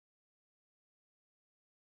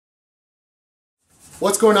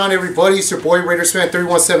What's going on, everybody? It's your boy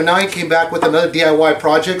RaidersFan3179. Came back with another DIY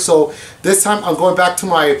project. So this time I'm going back to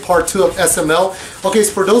my part 2 of SML. Okay,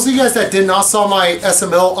 so for those of you guys that did not saw my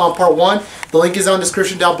SML on part 1, the link is on the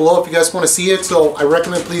description down below if you guys want to see it. So I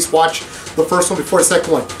recommend please watch the first one before the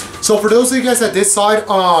second one. So for those of you guys that did saw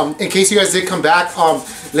it, in case you guys did come back,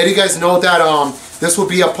 let you guys know that this will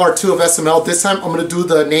be a part 2 of SML. This time I'm going to do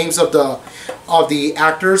the names of the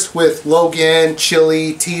actors with Logan,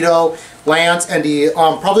 Chili, Tito, Lance, and the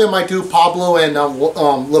probably I might do Pablo and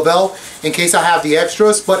Lavelle in case I have the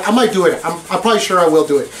extras, but I might do it. I'm probably sure I will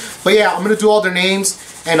do it. But yeah, I'm gonna do all their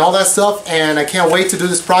names and all that stuff, and I can't wait to do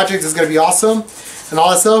this project. It's gonna be awesome and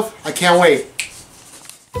all that stuff. I can't wait.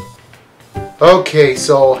 Okay,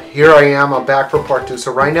 so here I am. I'm back for part 2.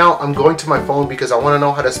 So right now I'm going to my phone because I want to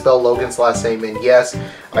know how to spell Logan's last name. And yes,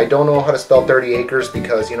 I don't know how to spell 30 Acres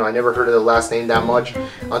because, you know, I never heard of the last name that much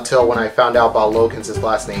until when I found out about Logan's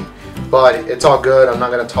last name. But it's all good. I'm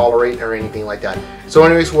not going to tolerate or anything like that. So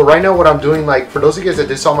anyways, well, right now what I'm doing, like, for those of you guys that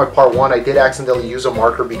did saw my part 1, I did accidentally use a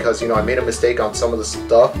marker because, you know, I made a mistake on some of the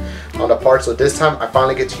stuff on the part. So this time I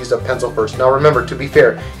finally get to use a pencil first. Now remember, to be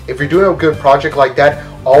fair, if you're doing a good project like that,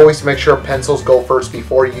 always make sure pencils go first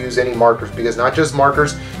before you use any markers, because not just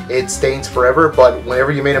markers, it stains forever, but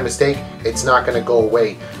whenever you made a mistake, it's not going to go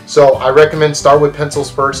away. So I recommend start with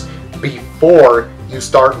pencils first before you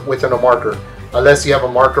start with a marker, unless you have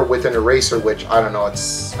a marker with an eraser, which I don't know,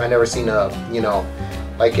 I never seen a, you know,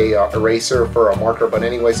 like a eraser for a marker. But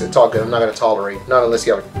anyways, it's all good. I'm not going to tolerate, not unless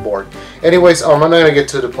you have a board. Anyways, I'm not going to get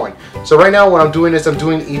to the point. So right now what I'm doing is I'm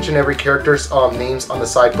doing each and every character's names on the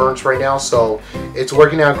sideburns right now. So it's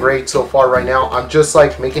working out great so far right now. I'm just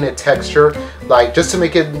like making a texture, like just to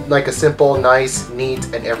make it like a simple, nice, neat,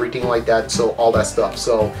 and everything like that. So all that stuff.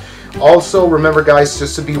 So also remember, guys,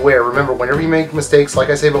 just to beware, remember, whenever you make mistakes, like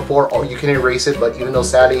I said before, you can erase it, but even though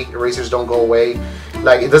sadly erasers don't go away,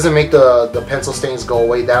 like, it doesn't make the pencil stains go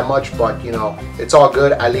away that much, but you know, it's all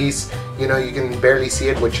good. At least, you know, you can barely see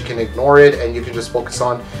it, but you can ignore it and you can just focus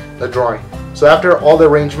on the drawing. So after all the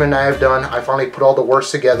arrangement I have done, I finally put all the words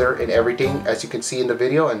together and everything, as you can see in the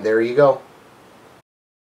video, and there you go.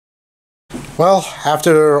 Well,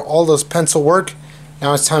 after all this pencil work,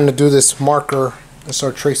 now it's time to do this marker and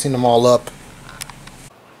start tracing them all up.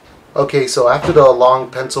 Okay, so after the long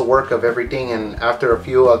pencil work of everything and after a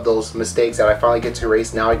few of those mistakes that I finally get to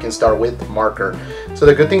erase, now I can start with marker. So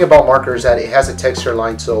the good thing about marker is that it has a texture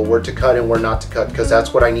line, so where to cut and where not to cut, because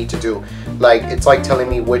that's what I need to do. Like, it's like telling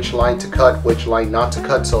me which line to cut, which line not to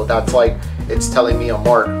cut, so that's like it's telling me a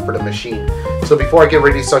mark for the machine. So before I get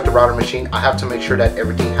ready to start the router machine, I have to make sure that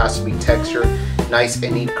everything has to be textured nice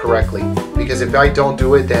and neat correctly, because if I don't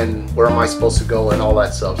do it, then where am I supposed to go and all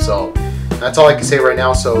that stuff. So that's all I can say right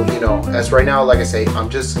now. So, you know, as right now, like I say, I'm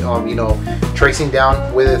just you know, tracing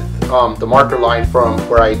down with the marker line from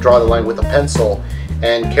where I draw the line with a pencil,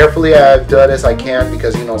 and carefully I've done as I can,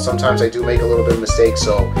 because, you know, sometimes I do make a little bit of mistakes,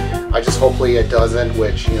 so I just hopefully it doesn't,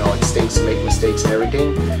 which, you know, it stinks to make mistakes and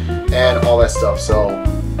everything and all that stuff. So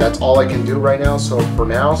that's all I can do right now, so for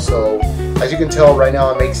now. So as you can tell right now,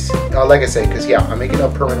 it makes like I say, because yeah, I'm making a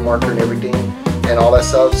permanent marker and everything and all that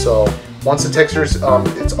stuff. So once the textures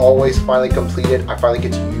it's always finally completed, I finally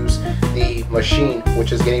get to use the machine,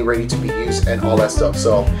 which is getting ready to be used and all that stuff.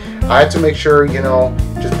 So I have to make sure, you know,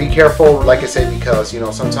 just be careful, like I said, because, you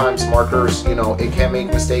know, sometimes markers, you know, it can make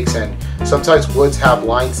mistakes, and sometimes woods have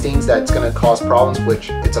line stains that's going to cause problems, which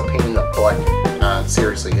it's a pain in the butt.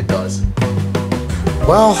 Seriously, it does.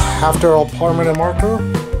 Well, after all permanent marker,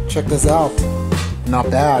 check this out. Not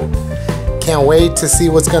bad. Can't wait to see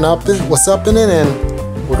what's up in it,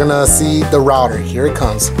 and we're gonna see the router. Here it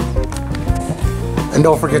comes. And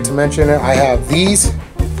don't forget to mention it, I have these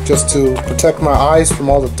just to protect my eyes from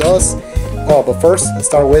all the dust. Oh, but first, let's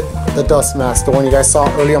start with the dust mask, the one you guys saw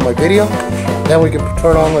earlier on my video. Then we can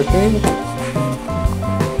turn on my thing.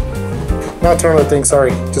 Not turn on the thing,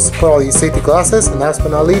 sorry. Just put all these safety glasses, and last but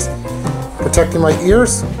not least, protecting my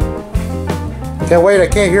ears. Can't wait, I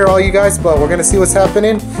can't hear all you guys, but we're gonna see what's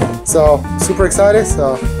happening. So, super excited,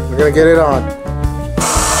 so we're gonna get it on.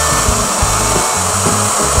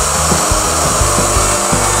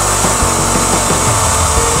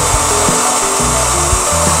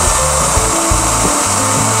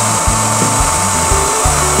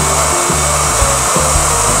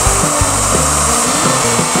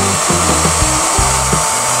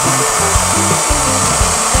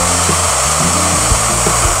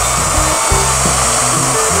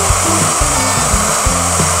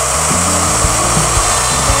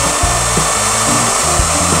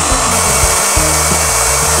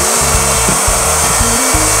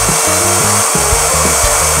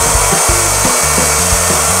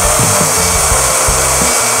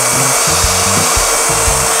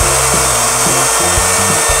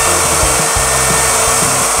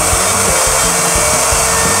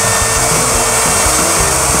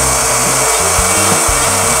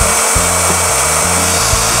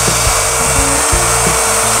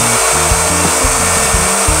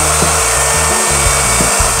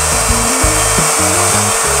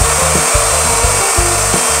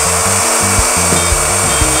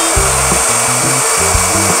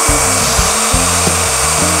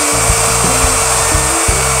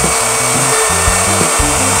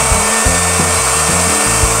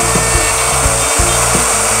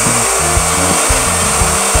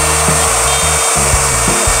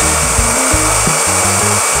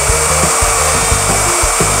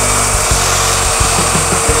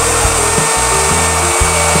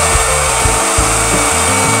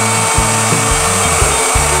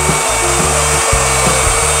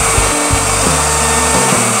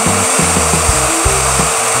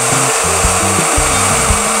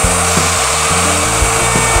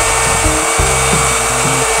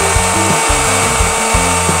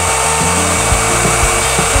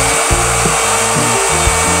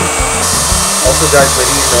 also guys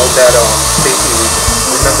letting you know that safety reasons.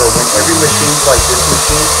 Remember, when every machine like this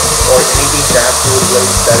machine or anything that has fluid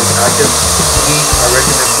blades that is active, please, I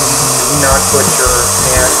recommend please do not put your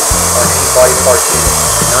hand on any body parts in it.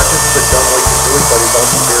 Not just the dumb way to do it, but it's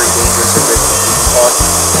also very dangerous and risky. It can cause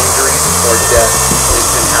injuries or death. It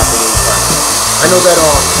can happen anytime. I know that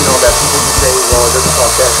that people can say, well, it doesn't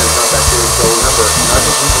cause death and it's not that serious. So remember, not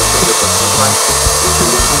just losing a finger, but sometimes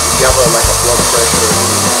if you have like a blood pressure or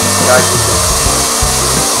anything, guys, listen,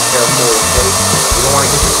 be careful, okay? You don't want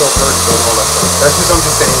to get yourself hurt, so all that stuff. That's just I'm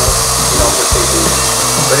just saying, for safety reasons.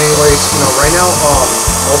 But anyways, right now,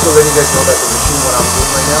 also letting you guys know that the machine what I'm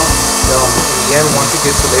doing right now, in the end, once it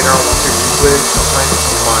gets to later on, once you're used to it, sometimes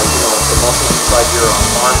the muscles inside your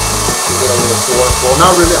arm can get a little sore. Well,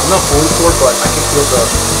 not really, I'm not fully sore, but I can feel the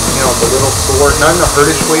little sore, not in a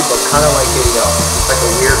hurtish way, but kind of like a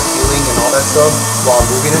weird feeling and all that stuff while I'm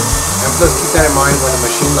moving it. And plus, keep that in mind when the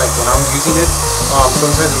machine, like when I'm using it,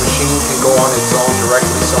 sometimes the machine can go on its own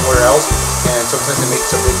directly somewhere else, and sometimes it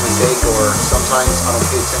makes a big mistake, or sometimes I don't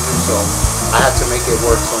pay attention, so I have to make it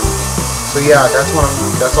work for anything. So yeah, that's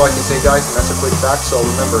all I can say, guys, and that's a quick fact. So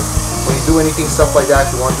remember, when you do anything, stuff like that,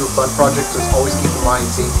 if you want to do a fun project, just always keep in mind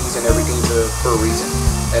safeties and everything for a reason.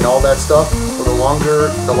 And all that stuff, for the longer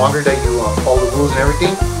that you follow the rules and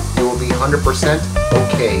everything, you will be 100%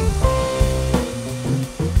 okay.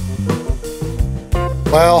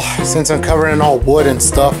 Well, since I'm covering all wood and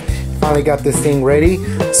stuff, finally got this thing ready,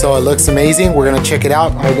 so it looks amazing. We're gonna check it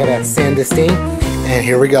out. I gotta sand this thing, and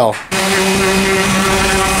here we go.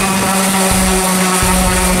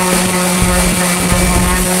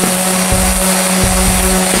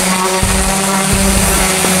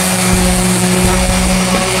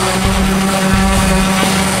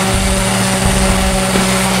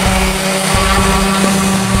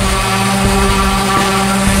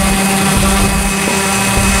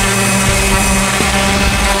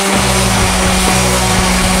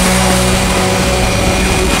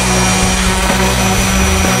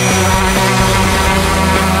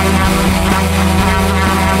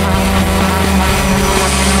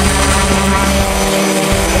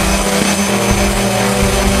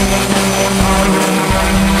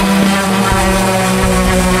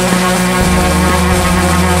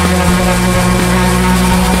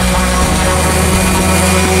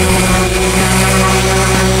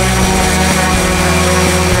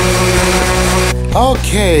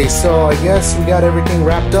 Okay, so I guess we got everything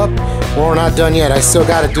wrapped up. Well, we're not done yet. I still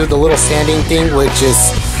got to do the little sanding thing, which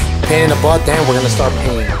is pain in the butt. Then we're gonna start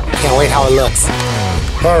painting. Can't wait how it looks.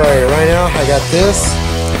 All right, right now I got this,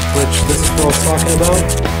 which this is what I was talking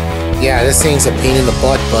about. Yeah, this thing's a pain in the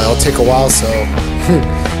butt, but it'll take a while. So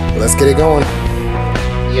let's get it going.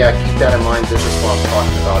 Yeah, keep that in mind. This is what I'm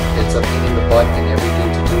talking about. It's a pain in the butt and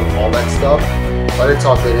everything to do with all that stuff. But it's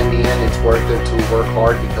all good in the end. It's worth it to work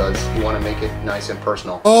hard because you want to make it nice and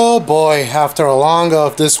personal. Oh boy, after a long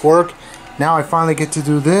of this work, now I finally get to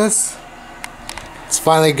do this. It's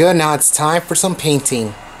finally good. Now it's time for some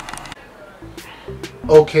painting.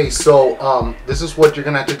 Okay, so this is what you're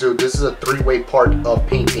gonna have to do. This is a three-way part of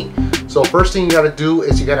painting. So first thing you gotta do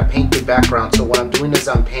is you gotta paint the background. So what I'm doing is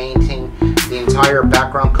I'm painting the entire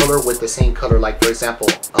background color with the same color. Like for example,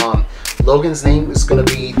 Logan's name is gonna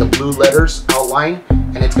be the blue letters outline,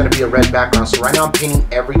 and it's gonna be a red background. So right now I'm painting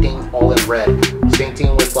everything all in red. Same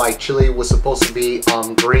thing with like Chili was supposed to be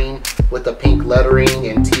green with the pink lettering,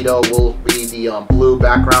 and Tito will be the blue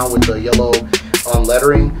background with the yellow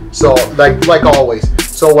lettering. So like always.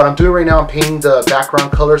 So what I'm doing right now, I'm painting the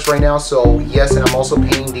background colors right now. So yes, and I'm also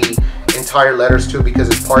painting the entire letters too because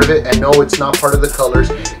it's part of it. And no, it's not part of the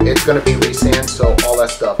colors. It's gonna be resand, so all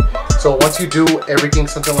that stuff. So once you do everything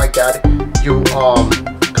something like that, you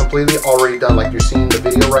completely already done. Like you're seeing the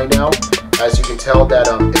video right now, as you can tell that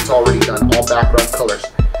it's already done, all background colors.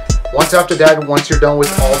 Once after that, once you're done with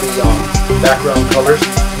all the background colors,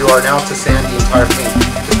 you are now to sand the entire paint.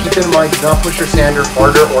 Just keep in mind, do not push your sander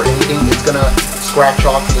harder or anything. It's gonna scratch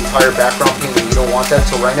off the entire background paint, and you don't want that.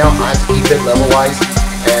 So right now, I have to keep it levelized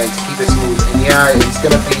and keep it smooth. And yeah, it's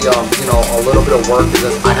gonna be a little bit of work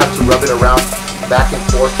because I have to rub it around back and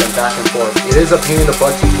forth and back and forth. It is a pain in the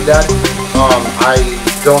butt to do that. I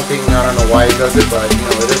don't know why it does it, but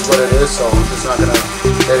it is what it is. So I'm just not gonna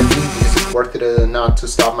let it be because it's worth it not to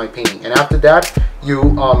stop my painting. And after that, you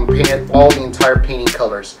painted all the entire painting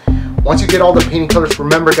colors. Once you get all the painting colors,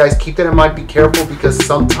 remember guys, keep that in mind, be careful because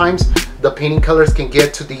sometimes the painting colors can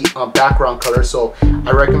get to the background color. So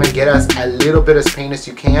I recommend get as a little bit as paint as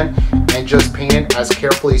you can and just paint it as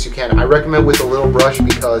carefully as you can. I recommend with a little brush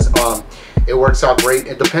because it works out great.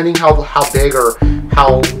 And depending how big or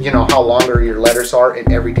how how longer your letters are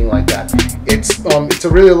and everything like that, it's a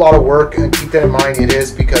really lot of work. And keep that in mind, it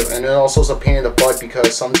is, because, and it also is a pain in the butt,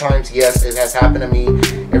 because sometimes, yes, it has happened to me.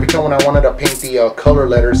 Every time when I wanted to paint the color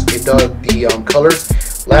letters, the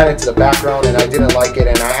colors landed to the background, and I didn't like it,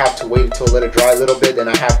 and I have to wait until let it dry a little bit, then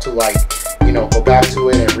I have to, like, go back to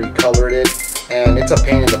it and recolor it, and it's a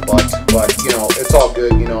pain in the butt. But it's all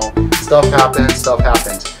good. Stuff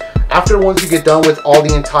happens. Once you get done with all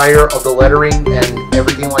the entire of the lettering and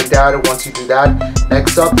everything like that, once you do that,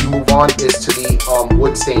 next up you move on is to the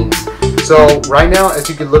wood stains. So right now, as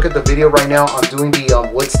you can look at the video right now, I'm doing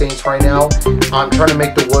the wood stains right now. I'm trying to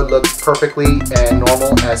make the wood look perfectly and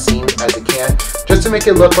normal as seen as it can, just to make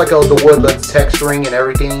it look like the wood looks texturing and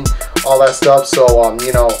everything, all that stuff. So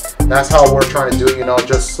that's how we're trying to do.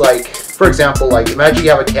 Just like, for example, like imagine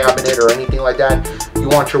you have a cabinet or anything like that. You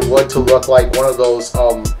want your wood to look like one of those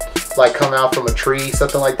like come out from a tree,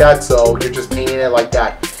 something like that. So you're just painting it like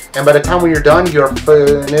that, and by the time when you're done, you're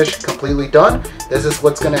finished, completely done. This is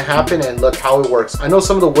what's gonna happen, and look how it works. I know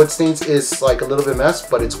some of the wood stains is like a little bit mess,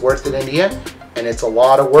 but it's worth it in the end, and it's a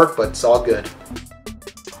lot of work, but it's all good.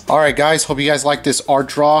 Alright guys, hope you guys like this art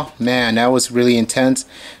draw. Man, that was really intense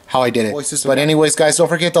how I did it. But anyways guys, don't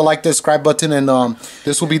forget to like the subscribe button, and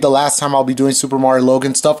this will be the last time I'll be doing Super Mario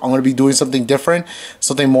Logan stuff. I'm going to be doing something different,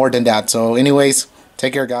 something more than that. So anyways,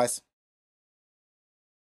 take care guys.